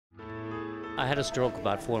I had a stroke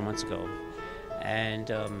about 4 months ago, and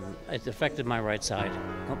it affected my right side,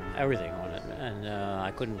 everything on it, and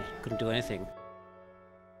I couldn't do anything.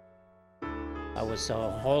 I was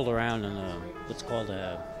hauled around in what's called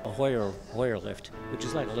a Hoyer lift, which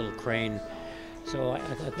is like a little crane, so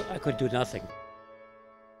I could do nothing.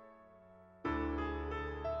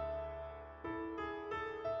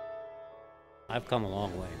 I've come a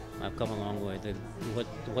long way. I've come a long way.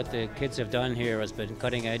 What the kids have done here has been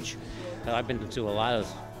cutting edge. I've been to a lot of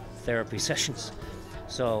therapy sessions,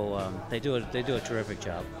 so they do a terrific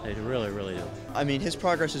job. They really, really do. I mean, his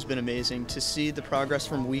progress has been amazing. To see the progress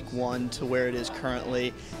from week 1 to where it is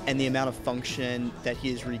currently, and the amount of function that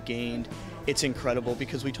he has regained, it's incredible.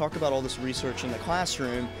 Because we talk about all this research in the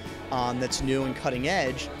classroom that's new and cutting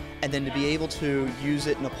edge, and then to be able to use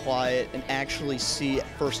it and apply it and actually see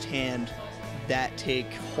firsthand that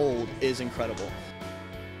take hold is incredible.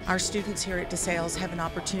 Our students here at DeSales have an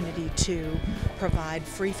opportunity to provide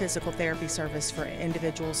free physical therapy service for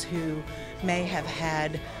individuals who may have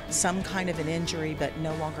had some kind of an injury but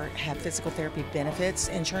no longer have physical therapy benefits,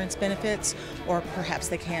 insurance benefits, or perhaps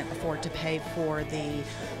they can't afford to pay for the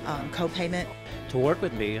co-payment. To work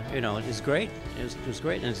with me, it was great. It was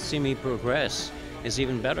great, and to see me progress is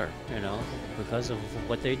even better, because of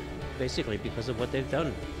what they've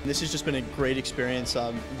done. This has just been a great experience.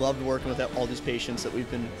 Loved working with all these patients that we've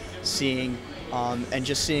been seeing, and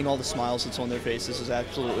just seeing all the smiles that's on their faces is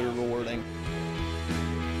absolutely rewarding.